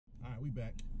right,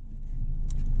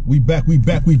 we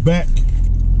back. We back.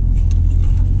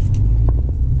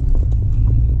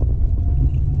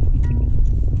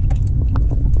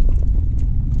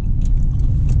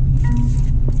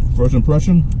 First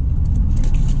impression,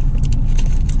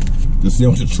 this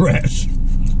sandwich is trash.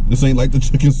 This ain't like the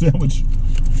chicken sandwich.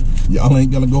 Y'all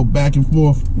ain't gonna go back and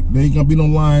forth. There ain't gonna be no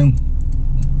line.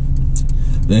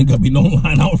 There ain't gonna be no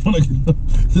line out in front of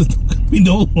there's not gonna be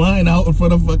no line out in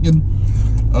front of fucking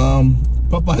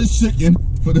Popeye's chicken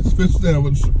for this fish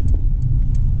sandwich.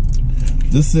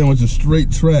 This sandwich is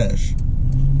straight trash.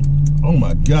 Oh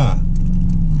my god.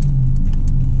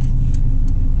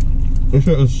 This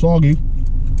shit is soggy.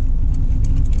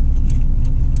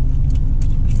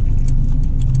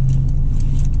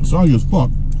 Soggy as fuck.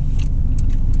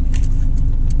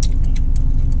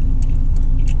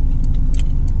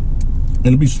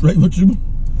 And to be straight with you,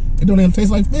 it don't even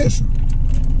taste like fish.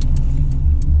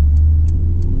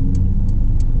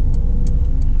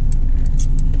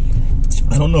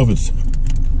 I don't know if it's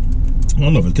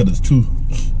because it's too,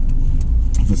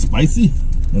 if it's spicy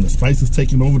and the spice is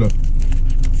taking over the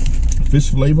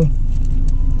fish flavor,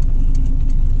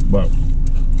 but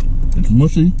it's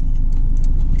mushy.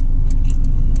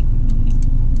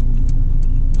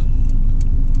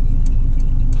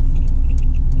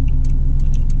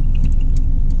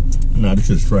 Nah,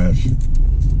 this is trash.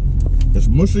 It's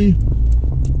mushy.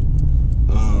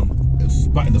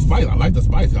 The spice. I like the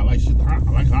spice. I like shit hot.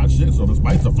 I like hot shit. So the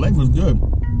spice, the flavor is good,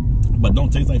 but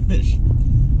don't taste like fish.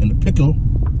 And the pickle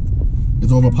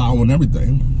is overpowering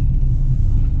everything.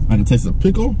 I can taste the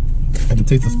pickle. I can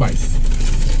taste the spice.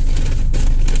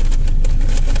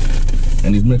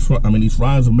 And these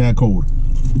fries are mad cold.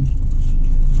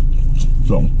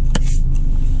 So.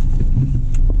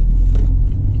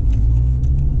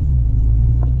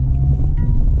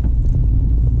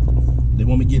 They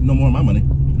want me to get no more of my money.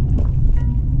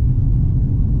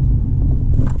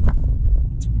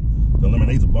 The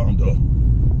lemonades are bomb though.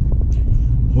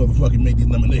 Whoever fucking made these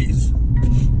lemonades,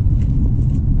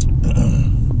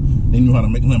 they knew how to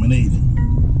make lemonade.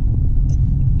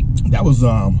 That was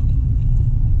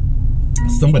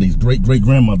somebody's great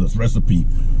grandmother's recipe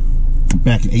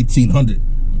back in 1800.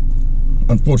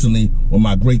 Unfortunately, when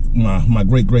my great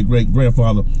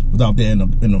grandfather was out there in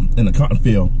the cotton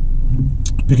field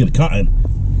picking the cotton,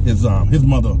 his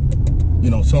mother, told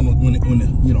him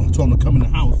told him to come in the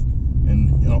house and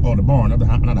or the barn, not the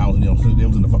house, so they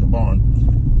was in the fucking barn,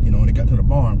 and they got to the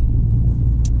barn,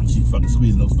 and she fucking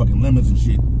squeezing those fucking lemons and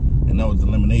shit, and that was the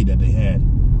lemonade that they had.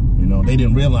 They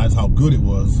didn't realize how good it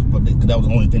was, but that was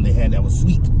the only thing they had that was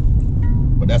sweet.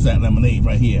 But that's that lemonade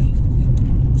right here.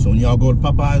 So when y'all go to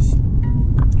Popeyes,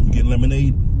 you get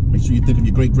lemonade, make sure you think of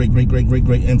your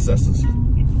great ancestors.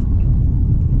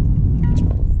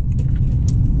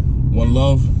 One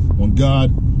love, one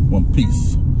God, one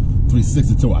peace.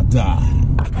 360 till I die.